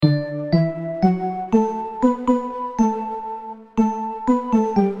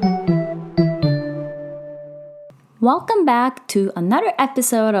Welcome back to another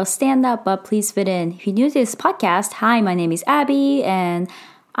episode of Stand Up But Please Fit In. If you're new to this podcast, hi, my name is Abby, and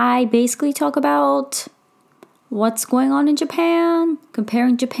I basically talk about what's going on in Japan,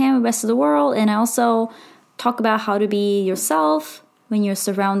 comparing Japan with the rest of the world, and I also talk about how to be yourself when you're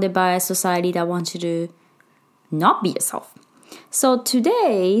surrounded by a society that wants you to not be yourself. So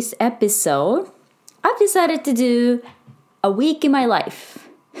today's episode, I've decided to do a week in my life.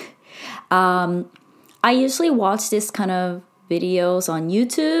 I usually watch this kind of videos on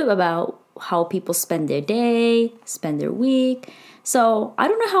YouTube about how people spend their day, spend their week. So I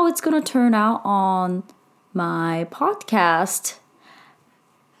don't know how it's going to turn out on my podcast,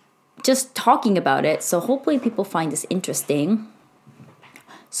 just talking about it. So hopefully people find this interesting.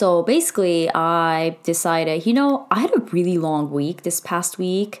 So basically I decided, I had a really long week this past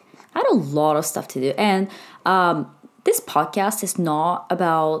week. I had a lot of stuff to do. And this podcast is not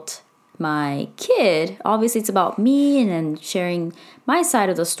about my kid. Obviously it's about me and then sharing my side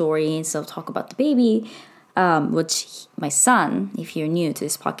of the story instead of talk about the baby, my son, if you're new to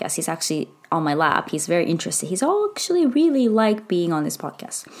this podcast, he's actually on my lap. He's very interested. He's actually really like being on this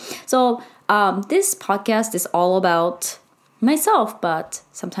podcast. So this podcast is all about myself, but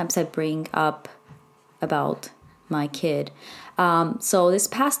sometimes I bring up about my kid. So this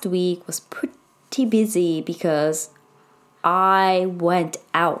past week was pretty busy because I went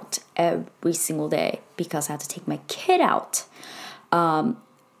out every single day because I had to take my kid out.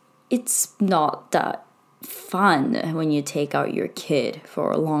 It's not that fun when you take out your kid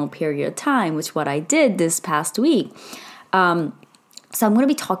for a long period of time, which is what I did this past week. So I'm going to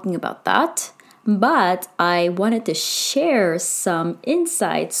be talking about that, but I wanted to share some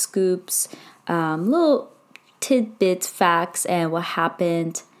inside scoops, little tidbits, facts, and what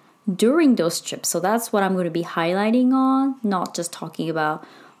happened during those trips. So that's what I'm going to be highlighting on, not just talking about,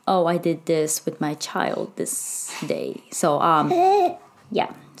 I did this with my child this day. So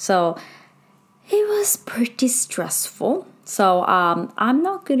so it was pretty stressful. So I'm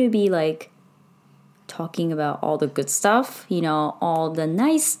not going to be talking about all the good stuff, all the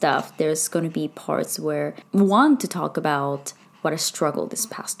nice stuff. There's going to be parts where I want to talk about what I struggled this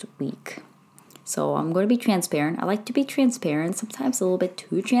past week. So I'm going to be transparent. I like to be transparent, sometimes a little bit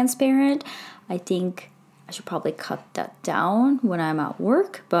too transparent. I think I should probably cut that down when I'm at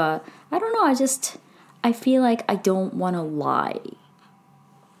work, but I don't know. I feel like I don't want to lie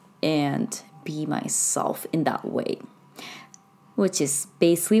and be myself in that way, which is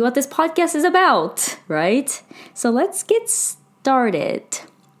basically what this podcast is about, right? So let's get started.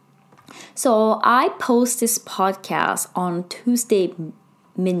 So I post this podcast on Tuesday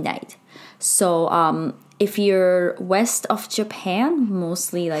midnight. So if you're west of Japan,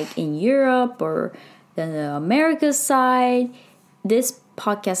 mostly like in Europe or the America side, this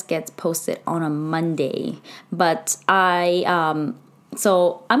podcast gets posted on a Monday. But so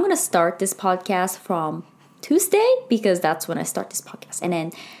I'm going to start this podcast from Tuesday because that's when I start this podcast. And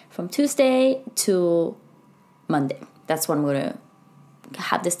then from Tuesday to Monday, that's when I'm going to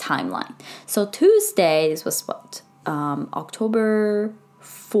have this timeline. So Tuesday, this was October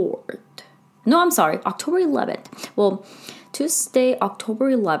 4th. No, I'm sorry, October 11th. Well, Tuesday, October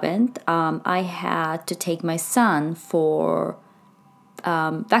 11th, I had to take my son for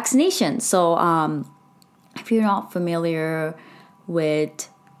vaccination. So if you're not familiar with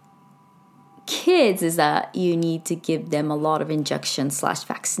kids, is that you need to give them a lot of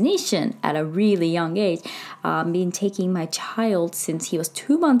injection/vaccination at a really young age. I've been taking my child since he was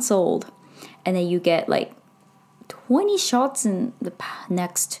 2 months old. And then you get 20 shots in the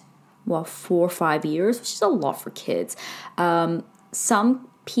next 4 or 5 years, which is a lot for kids. Some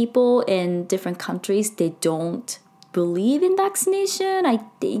people in different countries, they don't believe in vaccination. I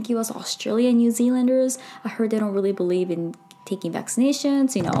think it was Australia and New Zealanders. I heard they don't really believe in taking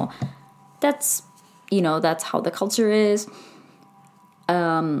vaccinations. That's how the culture is.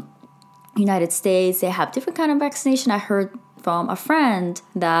 United States, they have different kind of vaccination. I heard from a friend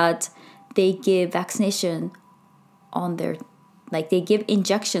that they give vaccination on their, they give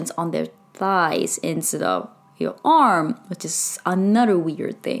injections on their thighs instead of your arm, which is another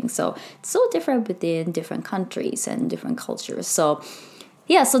weird thing. So it's so different within different countries and different cultures. So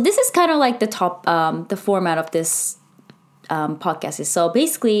so this is kind of the format of this podcast. So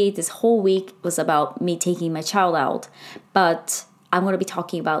basically this whole week was about me taking my child out, but I'm going to be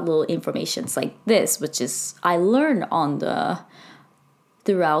talking about little informations like this, which is I learned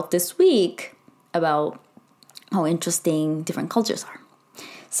throughout this week about how interesting different cultures are.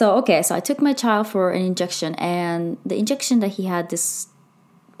 So I took my child for an injection, and the injection that he had this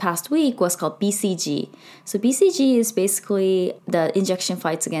past week was called BCG. So BCG is basically the injection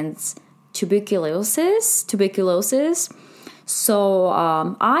fights against tuberculosis. So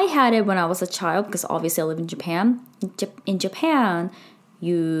I had it when I was a child because obviously I live in Japan. In Japan,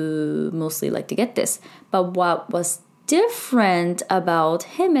 you mostly like to get this. But what was different about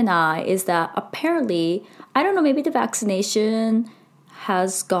him and I is that apparently, I don't know, maybe the vaccination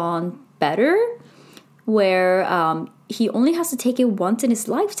has gone better where he only has to take it once in his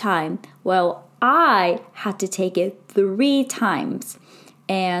lifetime. Well, I had to take it 3 times.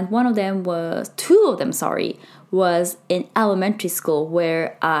 And two of them, was in elementary school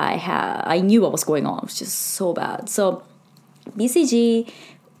where I knew what was going on. It was just so bad. So BCG,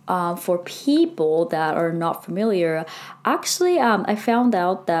 for people that are not familiar, actually, I found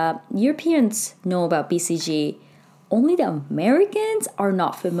out that Europeans know about BCG. Only the Americans are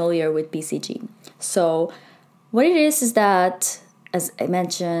not familiar with BCG. So what it is that, as I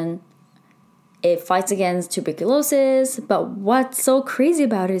mentioned, it fights against tuberculosis. But what's so crazy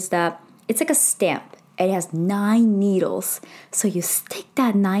about it is that it's like a stamp. And it has 9 needles. So you stick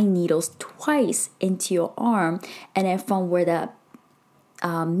that 9 needles twice into your arm. And then from where the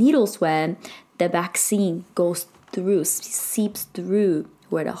needles went, the vaccine goes through, seeps through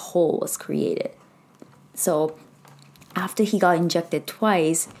where the hole was created. So after he got injected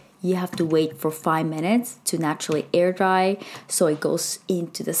twice, you have to wait for 5 minutes to naturally air dry so it goes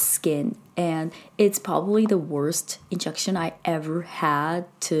into the skin. And it's probably the worst injection I ever had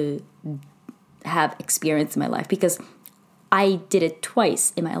to have experienced in my life because I did it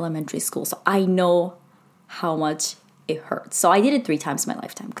twice in my elementary school. So I know how much it hurts. So I did it 3 times in my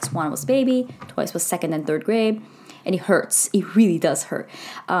lifetime because one was baby, twice was 2nd and 3rd grade. And it hurts. It really does hurt.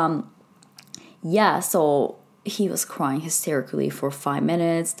 So he was crying hysterically for 5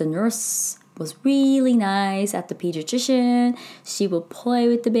 minutes. The nurse was really nice at the pediatrician. She would play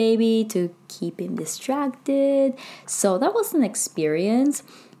with the baby to keep him distracted. So that was an experience.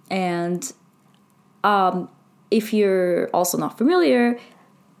 And if you're also not familiar,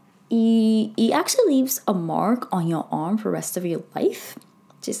 it actually leaves a mark on your arm for the rest of your life,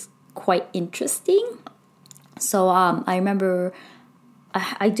 which is quite interesting. So I remember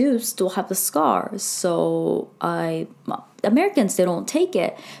I do still have the scars. So Americans, they don't take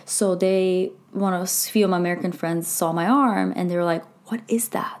it. So one of a few of my American friends saw my arm and they were like, "What is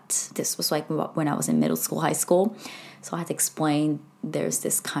that?" This was like when I was in middle school, high school. So I had to explain there's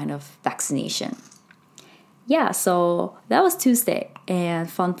this kind of vaccination. Yeah, so that was Tuesday. And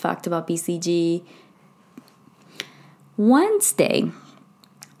fun fact about BCG, Wednesday,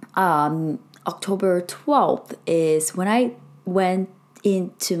 October 12th is when I went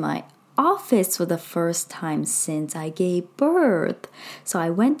into my office for the first time since I gave birth. So I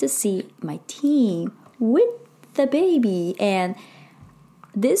went to see my team with the baby, and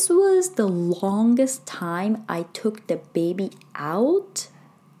this was the longest time I took the baby out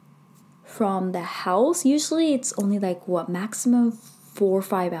from the house. Usually it's only like maximum 4 or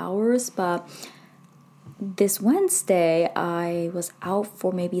 5 hours, but this Wednesday I was out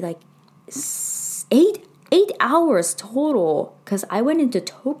for maybe like 8 hours total because I went into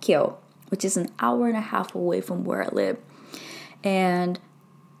Tokyo, which is an hour and a half away from where I live. And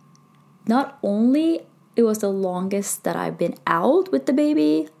not only it was the longest that I've been out with the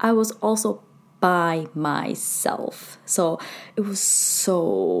baby, I was also by myself. So it was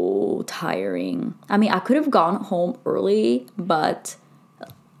so tiring. I mean, I could have gone home early, but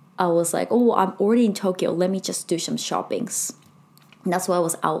I was like, oh, I'm already in Tokyo. Let me just do some shoppings. And that's why I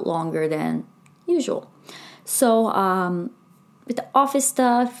was out longer than usual. So with the office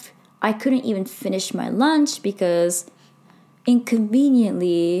stuff, I couldn't even finish my lunch because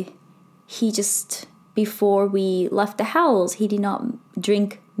inconveniently, before we left the house, he did not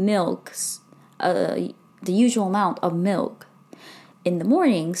drink milk, the usual amount of milk in the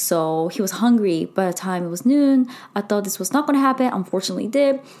morning. So he was hungry. By the time it was noon, I thought this was not going to happen. Unfortunately, it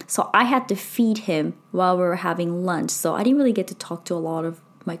did. So I had to feed him while we were having lunch. So I didn't really get to talk to a lot of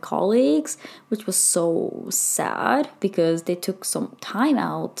my colleagues, which was so sad because they took some time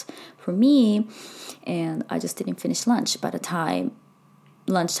out for me and I just didn't finish lunch by the time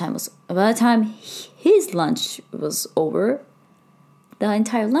his lunch was over, the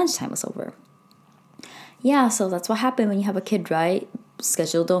entire lunchtime was over. Yeah, so that's what happened when you have a kid, right?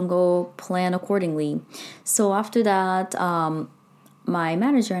 Schedule don't go plan accordingly. So after that, my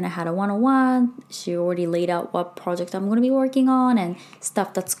manager and I had a one-on-one. She already laid out what project I'm going to be working on and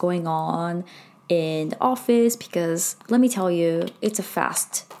stuff that's going on in the office because let me tell you, it's a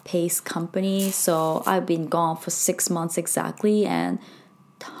fast-paced company. So I've been gone for 6 months exactly and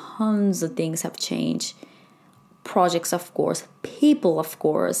tons of things have changed. Projects, of course. People, of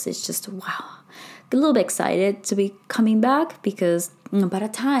course. It's just, wow. A little bit excited to be coming back because by the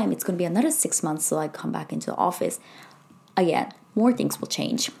time it's going to be another 6 months till I come back into the office, again, more things will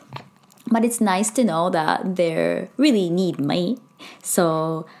change. But it's nice to know that they really need me.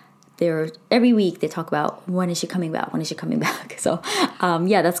 So every week they talk about when is she coming back? When is she coming back? So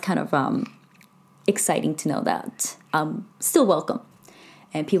that's kind of exciting to know that I'm still welcome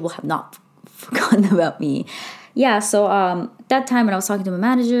and people have not forgotten about me. Yeah, so that time when I was talking to my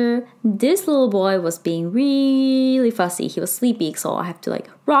manager, this little boy was being really fussy. He was sleepy, so I have to like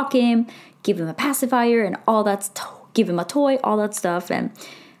rock him, give him a pacifier and all that, give him a toy, all that stuff. And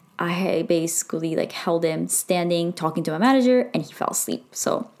I basically like held him standing, talking to my manager, and he fell asleep.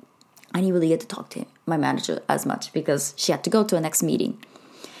 So I didn't really get to talk to my manager as much because she had to go to a next meeting.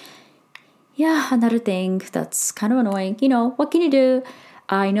 Yeah, another thing that's kind of annoying. What can you do?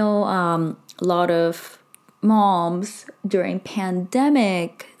 I know a lot of moms during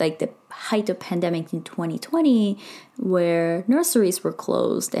pandemic, like the height of pandemic in 2020, where nurseries were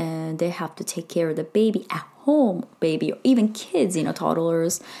closed and they have to take care of the baby at home, baby, or even kids,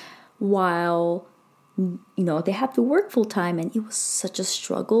 toddlers, while, they have to work full time, and it was such a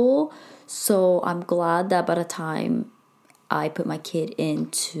struggle. So I'm glad that by the time I put my kid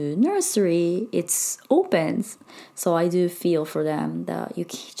into nursery, it's open. So I do feel for them that you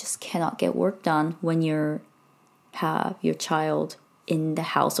just cannot get work done when you have your child in the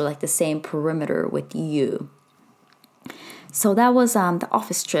house or like the same perimeter with you. So that was the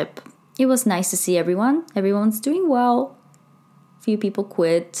office trip. It was nice to see everyone. Everyone's doing well. Few people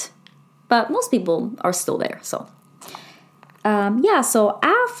quit, but most people are still there. So so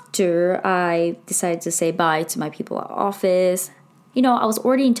after I decided to say bye to my people at office, I was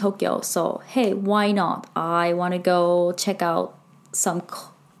already in Tokyo. So, hey, why not? I want to go check out some,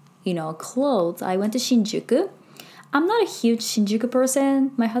 clothes. I went to Shinjuku. I'm not a huge Shinjuku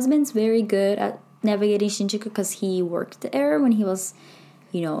person. My husband's very good at navigating Shinjuku because he worked there when he was,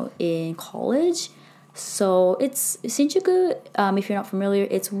 in college. So it's Shinjuku, if you're not familiar,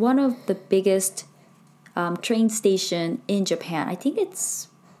 it's one of the biggest train station in Japan. I think it's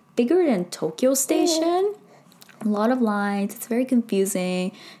bigger than Tokyo Station. A lot of lines. It's very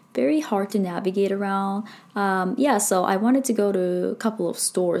confusing, very hard to navigate around. So I wanted to go to a couple of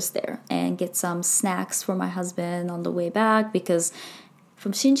stores there and get some snacks for my husband on the way back, because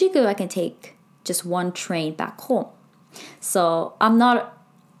from Shinjuku I can take just one train back home. So I'm not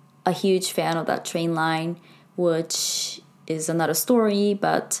a huge fan of that train line, which is another story,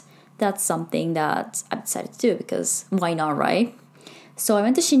 but that's something that I decided to do because why not, right? So I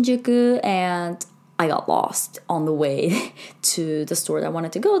went to Shinjuku and I got lost on the way to the store that I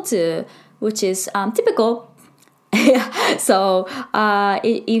wanted to go to, which is typical. So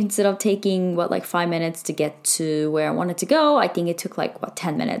instead of taking 5 minutes to get to where I wanted to go, I think it took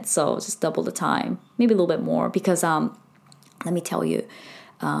 10 minutes. So just double the time, maybe a little bit more, because let me tell you,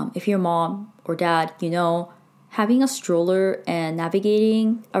 if you're a mom or dad, having a stroller and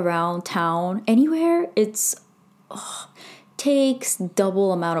navigating around town anywhere, takes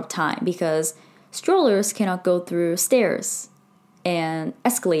double amount of time, because strollers cannot go through stairs and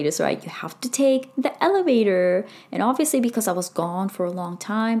escalators, right? You have to take the elevator. And obviously, because I was gone for a long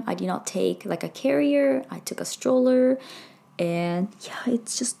time, I did not take a carrier. I took a stroller. And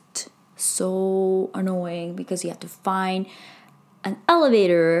it's just so annoying because you have to find an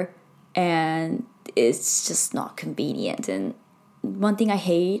elevator and it's just not convenient. And one thing I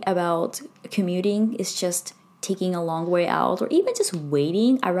hate about commuting is just taking a long way out, or even just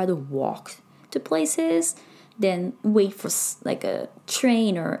waiting. I'd rather walk to places than wait for a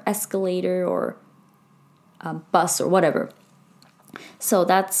train or escalator or bus or whatever. So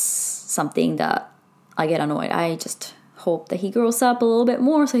that's something that I get annoyed. I just hope that he grows up a little bit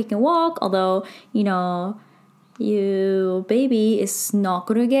more so he can walk. Although, your baby is not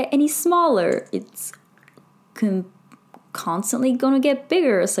going to get any smaller. It's constantly going to get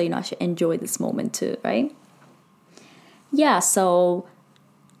bigger. So, I should enjoy this moment too, right? Yeah, so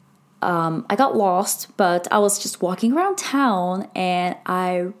I got lost, but I was just walking around town and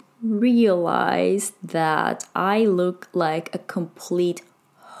I realized that I look like a complete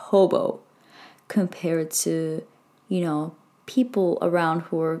hobo compared to, people around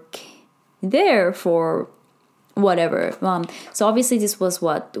who are there for whatever. So obviously this was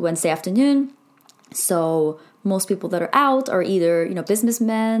Wednesday afternoon. So most people that are out are either,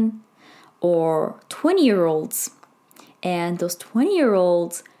 businessmen or 20-year-olds. And those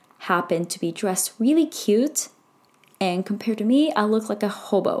 20-year-olds happen to be dressed really cute. And compared to me, I look like a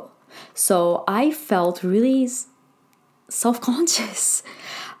hobo. So I felt really self-conscious.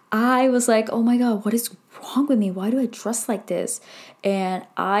 I was like, oh my God, what is wrong with me? Why do I dress like this? And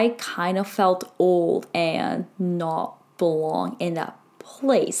I kind of felt old and not belong in that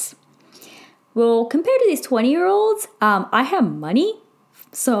place. Well, compared to these 20-year-olds, I have money.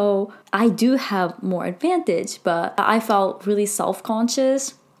 So I do have more advantage, but I felt really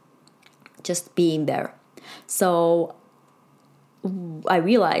self-conscious just being there. So I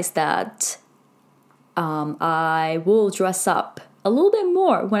realized that I will dress up a little bit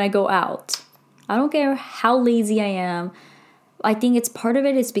more when I go out. I don't care how lazy I am. I think it's part of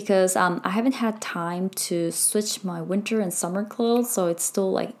it is because I haven't had time to switch my winter and summer clothes, so it's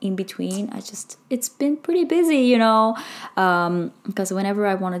still like in between. It's been pretty busy, because whenever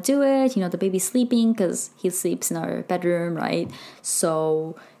I want to do it, the baby's sleeping because he sleeps in our bedroom, right?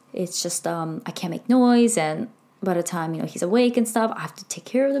 So it's just I can't make noise, and by the time he's awake and stuff, I have to take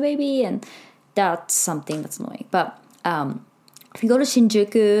care of the baby, and that's something that's annoying. But if you go to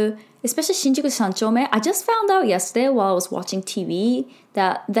Shinjuku, especially Shinjuku Sanchome, I just found out yesterday while I was watching TV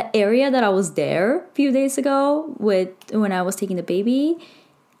that the area that I was there a few days ago when I was taking the baby,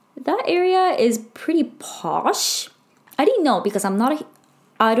 that area is pretty posh. I didn't know because I'm not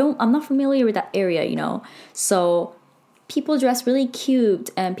familiar with that area, So people dress really cute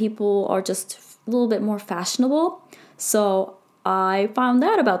and people are just a little bit more fashionable. So I found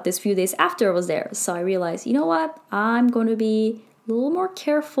out about this few days after I was there. So I realized, you know what? I'm going to be a little more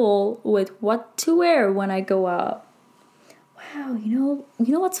careful with what to wear when I go out. Wow, you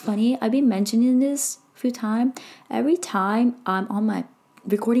know what's funny? I've been mentioning this a few times. Every time I'm on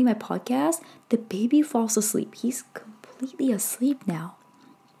recording my podcast, the baby falls asleep. He's completely asleep now.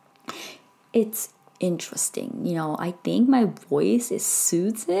 It's interesting. I think my voice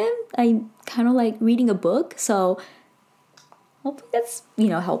suits him. I kind of like reading a book, so hopefully that's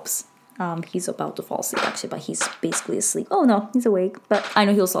helps. He's about to fall asleep actually, but he's basically asleep. Oh no, he's awake, but I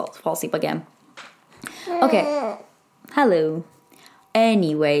know he'll fall asleep again. Okay, hello.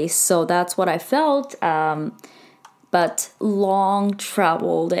 Anyway, so that's what I felt. But long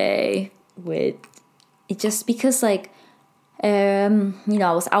travel day with it, just because I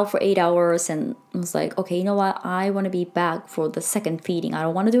was out for 8 hours and I was like, okay, you know what? I want to be back for the second feeding. I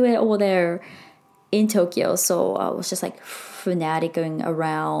don't want to do it over there in Tokyo. So I was just like fanatic going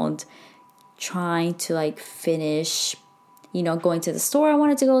around trying to finish, going to the store I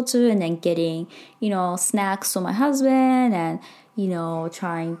wanted to go to and then getting, snacks for my husband and,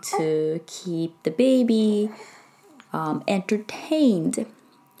 trying to keep the baby entertained.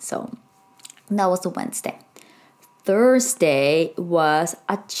 So that was the Wednesday. Thursday was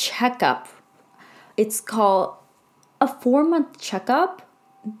a checkup. It's called a 4-month checkup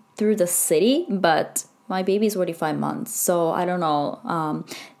through the city, but my baby is already 5 months, so I don't know.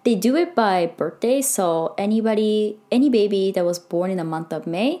 They do it by birthday, so any baby that was born in the month of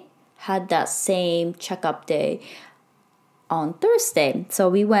May had that same checkup day on Thursday. So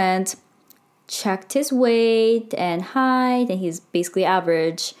we went, checked his weight and height, and he's basically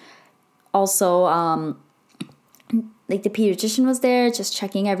average. Also, the pediatrician was there just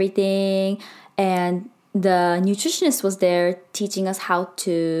checking everything, and the nutritionist was there teaching us how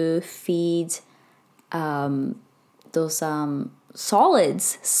to feed those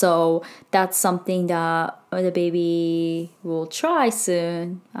solids. So that's something that the baby will try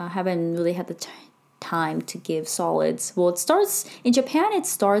soon. I haven't really had the time to give solids. Well, in Japan, it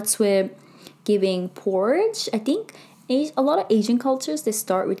starts with giving porridge. I think a lot of Asian cultures, they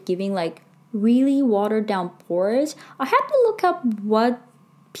start with giving really watered down porridge. I have to look up what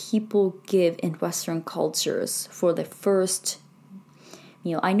people give in Western cultures for the first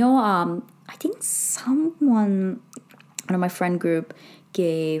meal. I know I think one of my friend group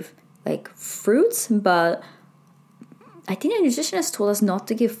gave fruits, but I think the nutritionist told us not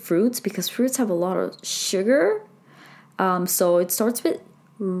to give fruits because fruits have a lot of sugar. So it starts with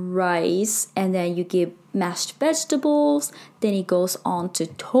rice, and then you give mashed vegetables, then it goes on to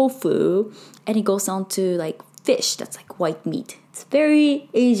tofu, and it goes on to fish that's white meat. It's very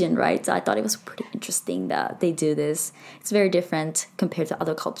Asian, right? So I thought it was pretty interesting that they do this. It's very different compared to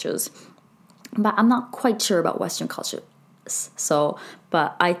other cultures, but I'm not quite sure about Western culture. So,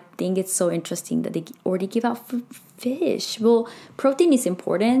 but I think it's so interesting that they already give out fish. Well, protein is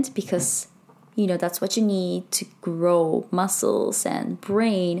important because that's what you need to grow muscles and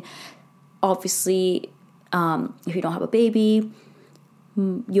brain. Obviously, if you don't have a baby,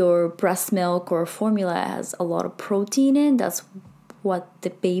 your breast milk or formula has a lot of protein in. That's what the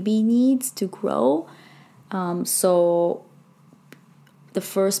baby needs to grow. So the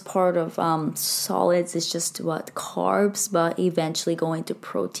first part of solids is just carbs, but eventually going to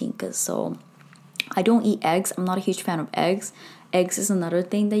protein. So I don't eat eggs. I'm not a huge fan of eggs. Eggs is another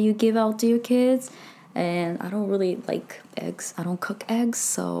thing that you give out to your kids, and I don't really like eggs. I don't cook eggs,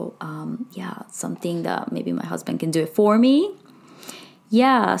 so something that maybe my husband can do it for me.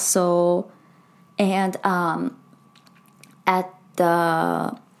 yeah, so, and at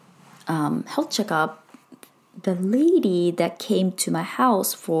the health checkup, the lady that came to my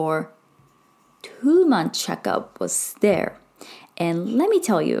house for 2-month checkup was there. And let me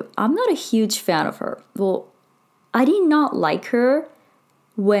tell you, I'm not a huge fan of her. Well, I did not like her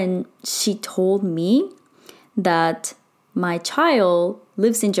when she told me that my child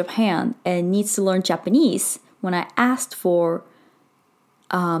lives in Japan and needs to learn Japanese when I asked for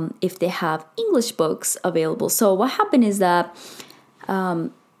if they have English books available. So what happened is that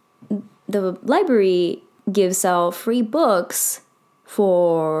the library gives out free books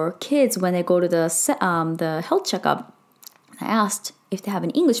for kids when they go to the health checkup. I asked if they have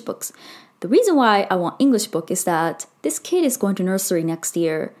any English books. The reason why I want English book is that this kid is going to nursery next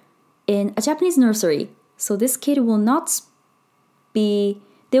year in a Japanese nursery. So this kid will not they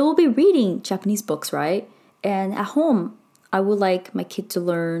will be reading Japanese books, right? And at home, I would like my kid to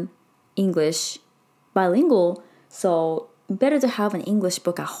learn English bilingual. So better to have an English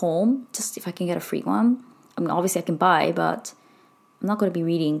book at home, just if I can get a free one. I mean, obviously I can buy, but I'm not going to be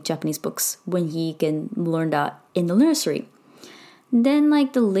reading Japanese books when he can learn that in the nursery. Then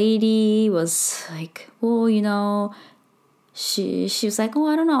like the lady was like, well, she was like, oh,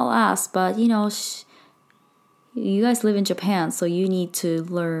 I don't know, I'll ask, but you guys live in Japan, so you need to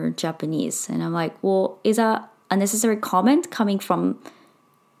learn Japanese. And I'm like, well, is that a necessary comment coming from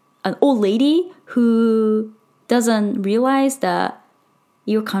an old lady who doesn't realize that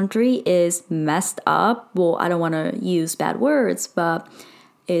your country is messed up? Well, I don't want to use bad words, but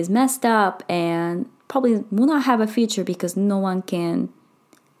is messed up and probably will not have a future because no one can,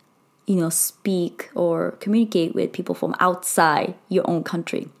 speak or communicate with people from outside your own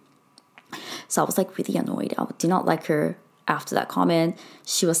country. So I was like really annoyed. I did not like her after that comment.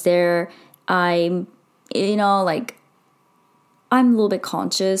 She was there. I'm a little bit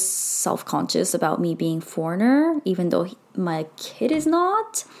self-conscious about me being foreigner, even though my kid is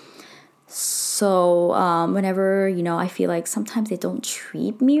not. So whenever, I feel like sometimes they don't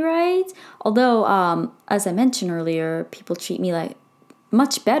treat me right. Although, as I mentioned earlier, people treat me like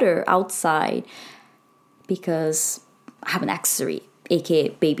much better outside because I have an accessory, aka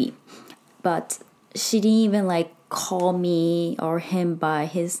baby. But she didn't even call me or him by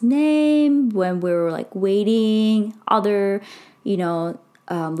his name when we were waiting. Other,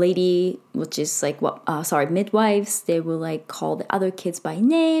 lady, which is midwives, they will call the other kids by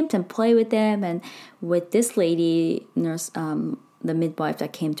names and play with them. And with this lady nurse, the midwife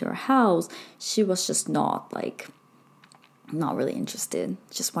that came to our house, she was just not really interested.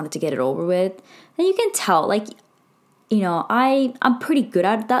 Just wanted to get it over with. And you can tell, I'm pretty good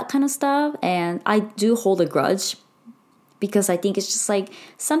at that kind of stuff, and I do hold a grudge because I think it's just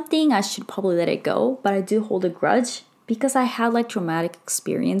something I should probably let it go, but I do hold a grudge because I had traumatic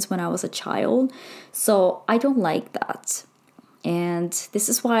experience when I was a child. So I don't like that. And this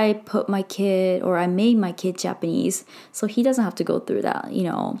is why I made my kid Japanese, so he doesn't have to go through that,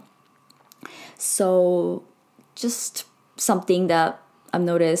 So just something that I've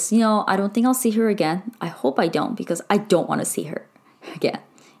noticed, I don't think I'll see her again. I hope I don't, because I don't want to see her again.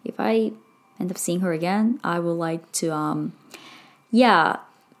 If I end up seeing her again, I would like to,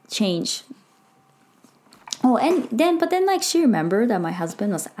 change. Oh, but then she remembered that my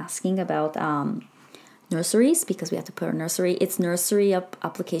husband was asking about nurseries because we have to put our nursery. It's nursery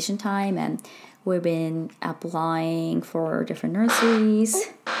application time, and we've been applying for different nurseries.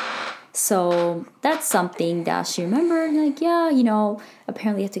 So that's something that she remembered.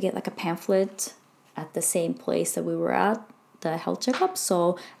 Apparently you have to get a pamphlet at the same place that we were at, the health checkup.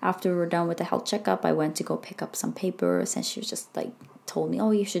 So after we were done with the health checkup, I went to go pick up some papers, and she was just told me,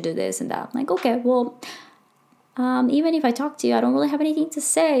 oh, you should do this and that. I'm like, okay, well, even if I talk to you, I don't really have anything to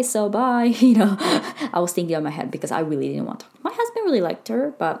say, so bye. I was thinking in my head because I really didn't want to talk. My husband really liked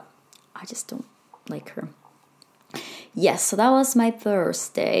her, but I just don't like her. Yes, so that was my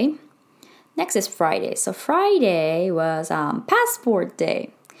Thursday. Next is Friday. So Friday was passport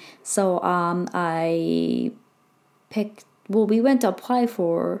day. So we went to apply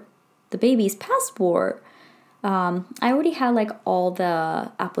for the baby's passport. I already had all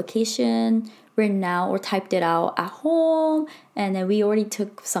the application written out or typed it out at home, and then we already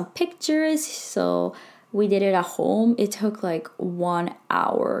took some pictures, so we did it at home. It took 1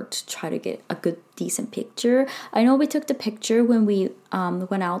 hour to try to get a good decent picture. I know we took the picture when we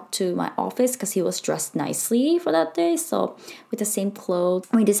went out to my office because he was dressed nicely for that day, so with the same clothes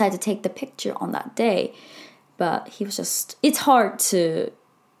we decided to take the picture on that day. But he was it's hard to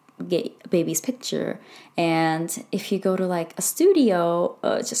get a baby's picture, and if you go to a studio,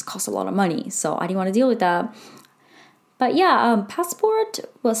 it just costs a lot of money, so I didn't want to deal with that. But yeah, passport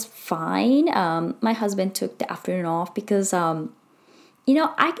was fine. My husband took the afternoon off because, I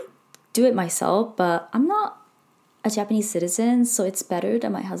could do it myself, but I'm not a Japanese citizen, so it's better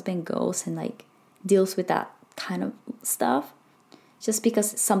that my husband goes and like deals with that kind of stuff. Just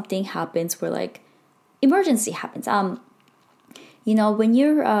because something happens where like emergency happens. When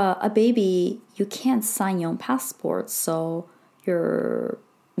you're a baby, you can't sign your own passport, so your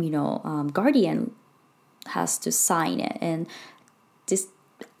guardian has to sign it. And this,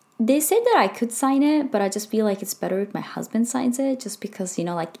 they said that I could sign it, but I just feel like it's better if my husband signs it, just because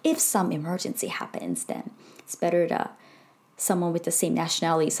like if some emergency happens, then it's better that someone with the same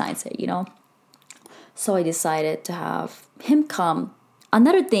nationality signs it. So I decided to have him come.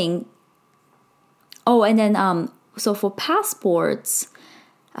 Another thing. Oh, and then so for passports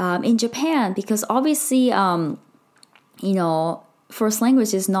in Japan, because obviously first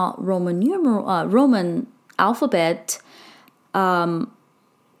language is not Roman alphabet.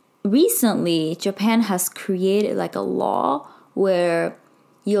 Recently, Japan has created like a law where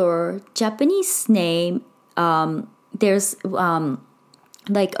your Japanese name, there's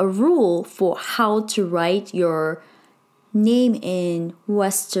like a rule for how to write your name in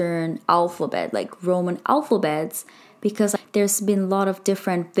Western alphabet, like Roman alphabets, because there's been a lot of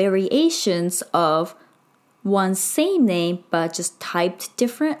different variations of one same name but just typed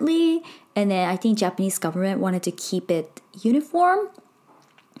differently. And then I think Japanese government wanted to keep it uniform.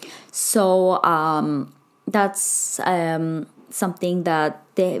 So that's something that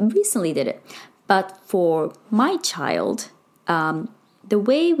they recently did it. But for my child, the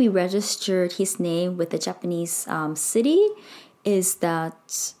way we registered his name with the Japanese city is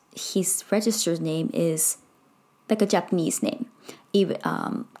that his registered name is like a Japanese name, even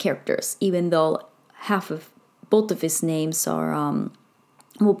characters, even though both of his names are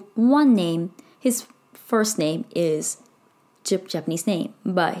one name, his first name is Japanese name,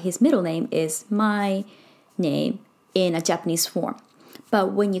 but his middle name is my name in a Japanese form.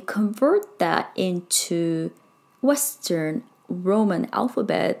 But when you convert that into Western Roman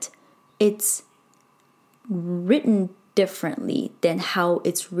alphabet, it's written differently than how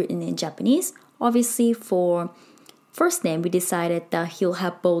it's written in Japanese. Obviously, for first name, we decided that he'll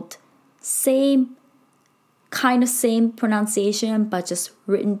have both same pronunciation, but just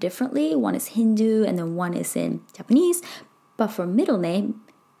written differently. One is Hindu and then one is in Japanese. But for middle name,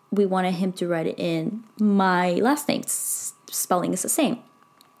 we wanted him to write it in my last name. Spelling is the same.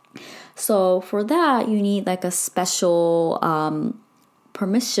 So for that, you need like a special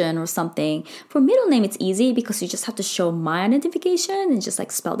permission or something. For middle name, it's easy because you just have to show my identification and just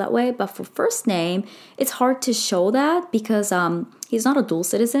like spell that way. But for first name, it's hard to show that because he's not a dual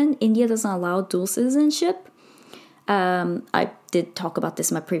citizen. India doesn't allow dual citizenship. I did talk about this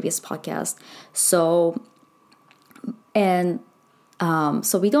in my previous podcast. So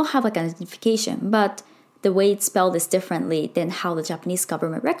we don't have like an identification, but the way it's spelled is differently than how the Japanese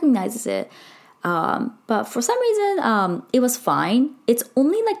government recognizes it. But for some reason, it was fine. It's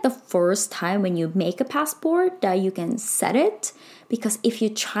only like the first time when you make a passport that you can set it, because if you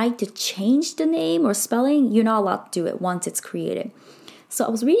try to change the name or spelling, you're not allowed to do it once it's created. So I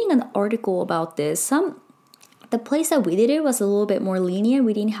was reading an article about this. The place that we did it was a little bit more lenient.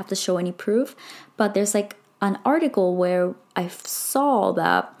 We didn't have to show any proof, but there's like an article where I saw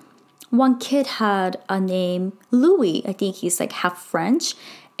that one kid had a name Louis. I think he's like half French,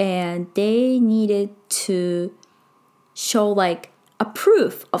 and they needed to show like a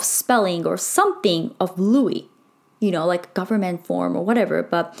proof of spelling or something of Louis, like government form or whatever.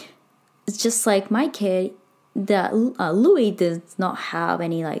 But it's just like my kid, that Louis does not have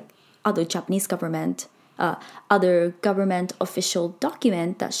any like other Japanese government, other government official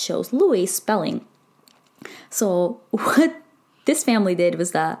document that shows Louis spelling. So what this family did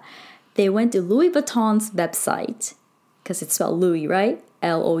was that they went to Louis Vuitton's website, because it's spelled Louis, right?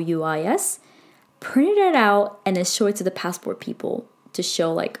 Louis, printed it out and then showed it to the passport people to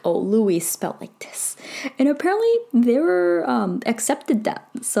show like, oh, Louis is spelled like this. And apparently they were accepted that.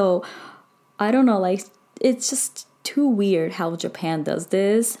 So I don't know, like it's just too weird how Japan does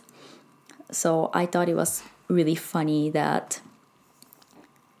this. So I thought it was really funny that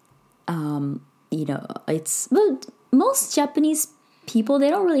most Japanese people, they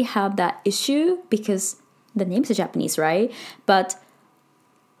don't really have that issue because the names are Japanese, right? But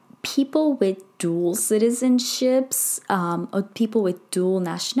people with dual citizenships, or people with dual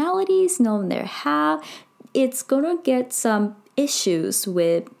nationalities, it's gonna get some issues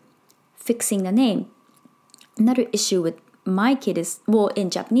with fixing the name. Another issue with my kid is, in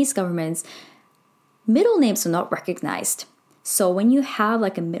Japanese governments, middle names are not recognized. So when you have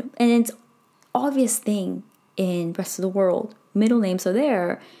like a middle, and it's obvious thing in rest of the world. Middle names are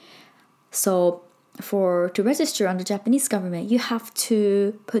there. So to register under Japanese government, you have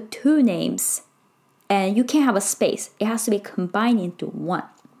to put 2 names and you can't have a space. It has to be combined into one.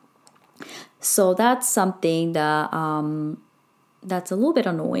 So that's something that that's a little bit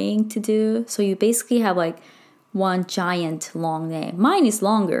annoying to do. So you basically have like one giant long name. Mine is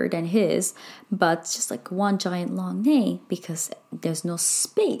longer than his, but just like one giant long name because there's no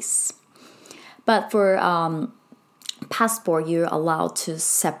space. But for passport, you're allowed to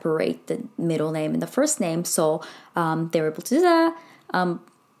separate the middle name and the first name. So they were able to do that.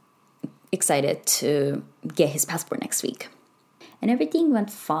 Excited to get his passport next week. And everything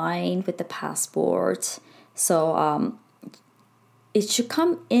went fine with the passport. So it should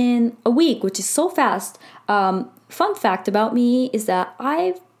come in a week, which is so fast. Fun fact about me is that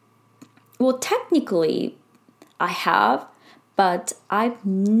technically I have, but I've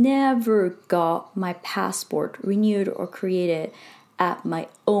never got my passport renewed or created at my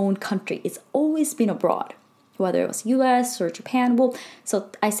own country. It's always been abroad, whether it was US or Japan. Well, so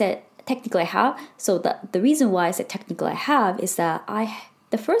I said technically I have. So the reason why I said technically I have is that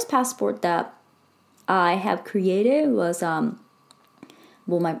the first passport that I have created was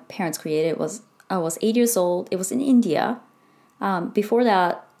my parents created was I was 8 years old. It was in India. Before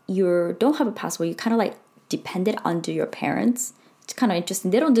that, you don't have a passport. You kind of like depended under your parents. It's kind of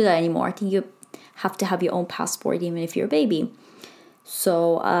interesting. They don't do that anymore. I think you have to have your own passport even if you're a baby.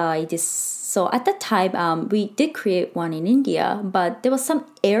 So so at that time, we did create one in India, but there was some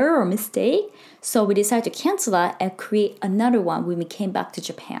error or mistake. So we decided to cancel that and create another one when we came back to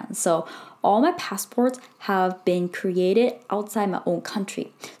Japan. So all my passports have been created outside my own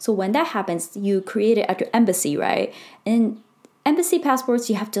country. So when that happens, you create it at your embassy, right? And embassy passports,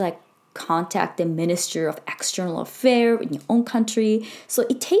 you have to like contact the Minister of External Affairs in your own country. So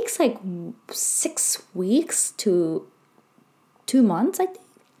it takes like 6 weeks to 2 months, I think.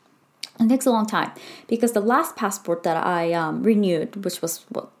 It takes a long time because the last passport that I renewed, which was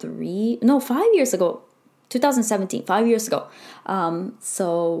 5 years ago, 2017, 5 years ago.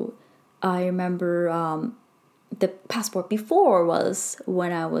 So I remember the passport before was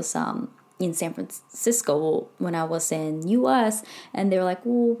when I was in San Francisco, when I was in US, and they were like,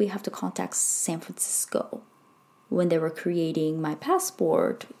 oh, we have to contact San Francisco when they were creating my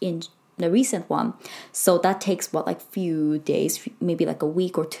passport in the recent one. So that takes like few days, maybe like a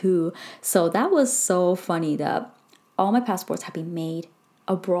week or 2. So that was so funny that all my passports have been made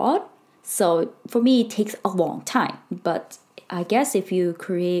abroad. So for me, it takes a long time. But I guess if you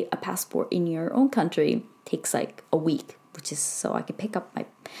create a passport in your own country, it takes like a week, which is so I can pick up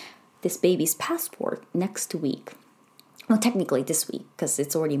this baby's passport next week. Well, technically this week because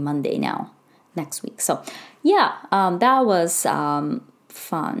it's already Monday now, next week. So yeah, that was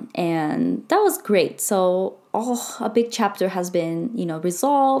fun and that was great. So a big chapter has been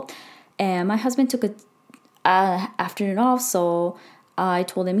resolved, and my husband took a afternoon off, so I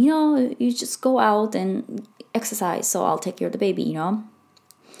told him, you just go out and exercise, so I'll take care of the baby,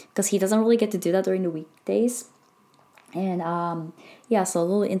 because he doesn't really get to do that during the weekdays. And so a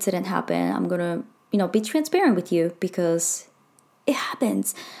little incident happened. I'm gonna be transparent with you because it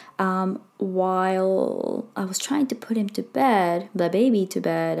happens. While I was trying to put the baby to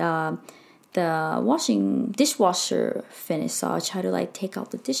bed, the dishwasher finished, so I tried to like take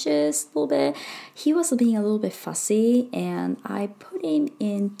out the dishes a little bit. He was being a little bit fussy, and I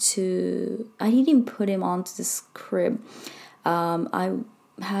didn't put him onto this crib. I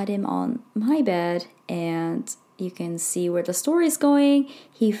had him on my bed, and you can see where the story is going.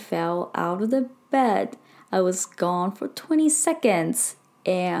 He fell out of the bed. I was gone for 20 seconds,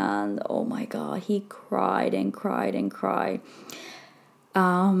 and oh my god, he cried and cried and cried.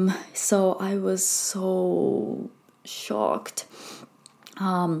 So I was so shocked.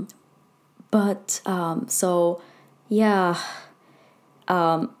 So yeah.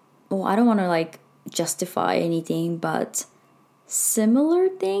 Well, I don't want to like justify anything, but similar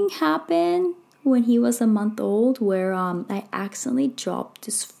thing happened when he was a month old, where I accidentally dropped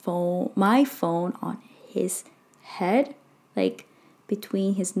my phone on his head, like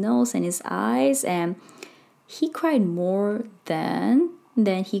between his nose and his eyes, and he cried more than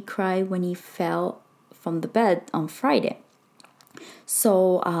he cried when he fell from the bed on Friday.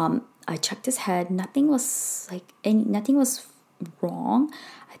 So I checked his head. Nothing was wrong.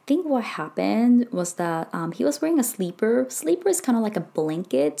 I think what happened was that he was wearing a sleeper. Sleeper is kind of like a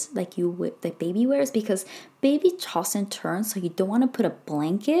blanket, like baby wears, because baby toss and turn. So you don't want to put a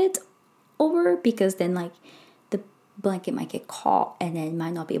blanket over, because then like the blanket might get caught and then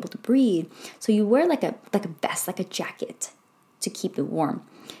might not be able to breathe. So you wear like a vest, like a jacket, to keep it warm.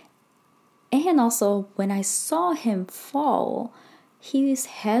 And also, when I saw him fall, his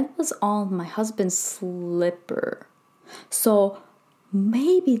head was on my husband's slipper. So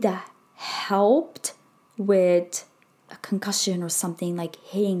maybe that helped with a concussion or something, like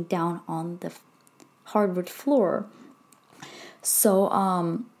hitting down on the hardwood floor.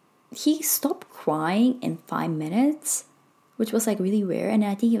 So he stopped crying in 5 minutes, which was like really rare. And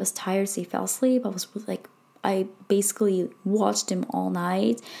I think he was tired, so he fell asleep. I basically watched him all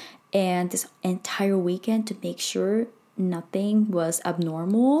night and this entire weekend to make sure nothing was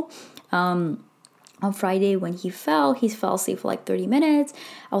abnormal. On Friday when he fell asleep for like 30 minutes.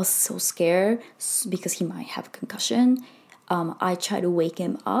 I was so scared because he might have a concussion. I tried to wake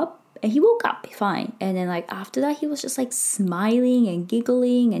him up and he woke up fine. And then like after that, he was just like smiling and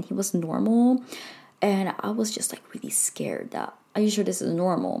giggling and he was normal. And I was just like really scared that, are you sure this is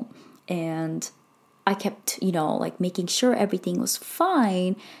normal? And I kept, like making sure everything was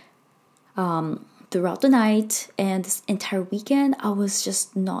fine throughout the night. And this entire weekend, I was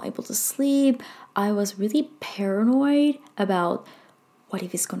just not able to sleep. I was really paranoid about what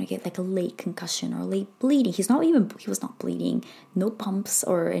if he's going to get like a late concussion or late bleeding. He was not bleeding. No bumps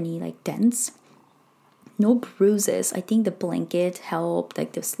or any like dents. No bruises. I think the blanket helped,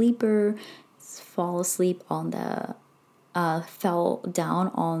 like the sleeper fall asleep on the fell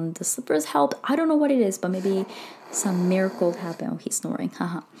down on the slippers helped. I don't know what it is, but maybe some miracle happened. Oh, he's snoring.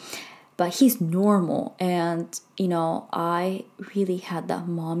 But he's normal. And, I really had that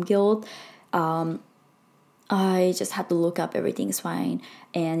mom guilt. I just had to look up everything's fine.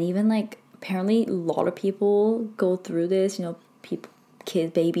 And even like apparently a lot of people go through this,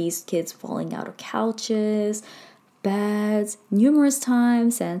 kids falling out of couches, beds numerous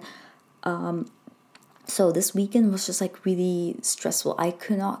times. And so this weekend was just like really stressful. I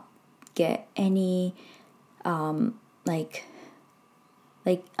could not get any like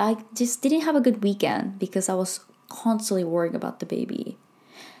I just didn't have a good weekend because I was constantly worrying about the baby.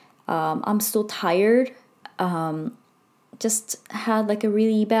 I'm still tired. Just had like a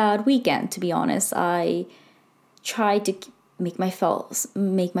really bad weekend, to be honest. I tried to make myself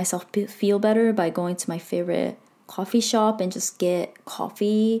feel better by going to my favorite coffee shop and just get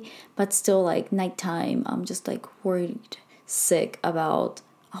coffee, but still like nighttime I'm just like worried sick about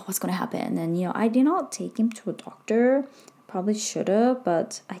what's gonna happen. And I did not take him to a doctor. Probably should have,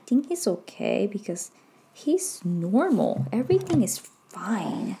 but I think he's okay because he's normal. Everything is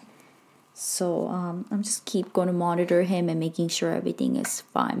fine. So I'm just keep going to monitor him and making sure everything is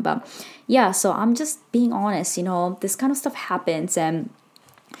fine. But yeah, so I'm just being honest, this kind of stuff happens. And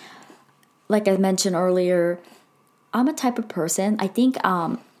like I mentioned earlier, I'm a type of person, I think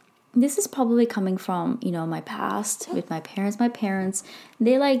this is probably coming from, my past with my parents. My parents,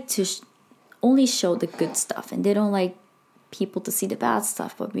 they like to only show the good stuff and they don't like people to see the bad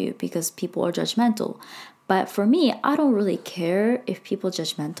stuff of you because people are judgmental. But for me, I don't really care if people are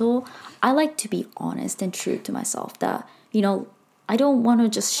judgmental. I like to be honest and true to myself that, I don't want to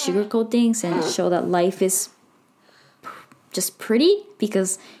just sugarcoat things and show that life is just pretty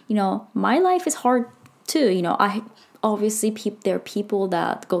because, my life is hard too. I obviously there are people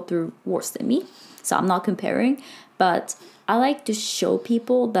that go through worse than me. So I'm not comparing, but I like to show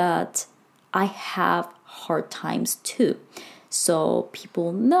people that I have hard times too. So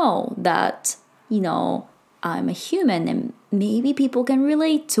people know that, I'm a human and maybe people can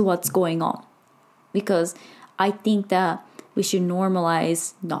relate to what's going on. Because I think that we should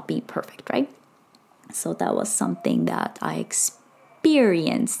normalize not being perfect, right? So that was something that I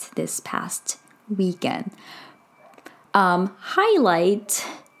experienced this past weekend. Highlight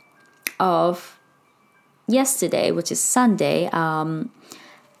of yesterday, which is Sunday,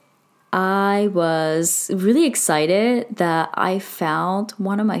 I was really excited that I found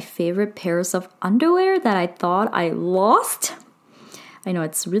one of my favorite pairs of underwear that I thought I lost. I know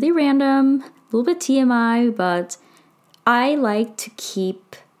it's really random, a little bit TMI, but I like to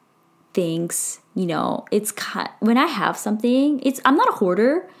keep things, it's when I have something, I'm not a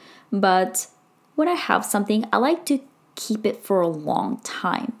hoarder, but when I have something, I like to keep it for a long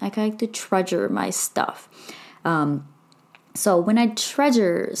time. Like I like to treasure my stuff. So when I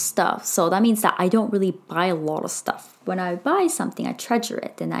treasure stuff, so that means that I don't really buy a lot of stuff. When I buy something, I treasure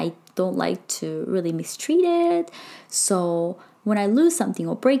it and I don't like to really mistreat it. So when I lose something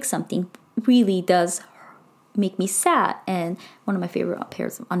or break something, really does make me sad. And one of my favorite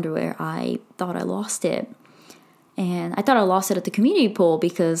pairs of underwear, I thought I lost it. And I thought I lost it at the community pool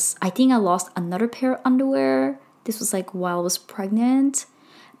because I think I lost another pair of underwear. This was like while I was pregnant.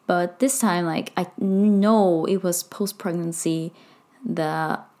 But this time, like, I know it was post-pregnancy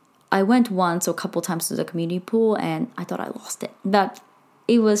that I went once or a couple times to the community pool and I thought I lost it. But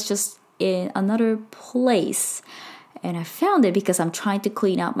it was just in another place. And I found it because I'm trying to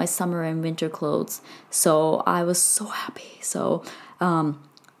clean out my summer and winter clothes. So I was so happy. So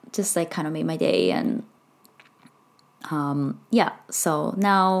just like kind of made my day. And yeah, so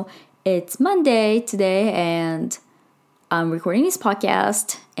now it's Monday today and I'm recording this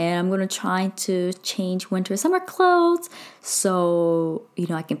podcast and I'm going to try to change winter summer clothes so,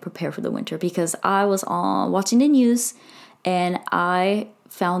 I can prepare for the winter, because I was watching the news and I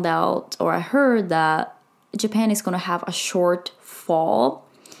found out, or I heard that Japan is going to have a short fall.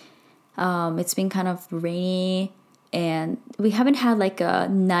 It's been kind of rainy and we haven't had like a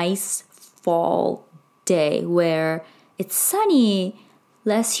nice fall day where it's sunny,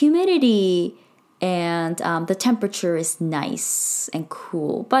 less humidity, and the temperature is nice and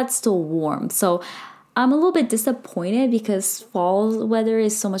cool, but still warm. So I'm a little bit disappointed because fall weather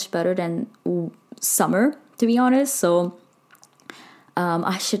is so much better than summer, to be honest. So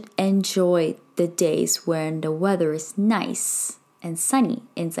I should enjoy the days when the weather is nice and sunny.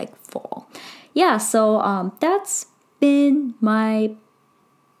 It's like fall. Yeah, so that's been my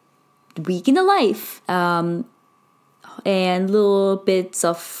week in the life. And little bits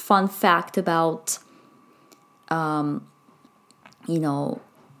of fun fact about,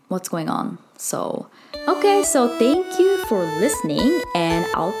 what's going on. So, okay, so thank you for listening and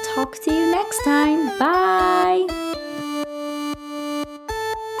I'll talk to you next time. Bye!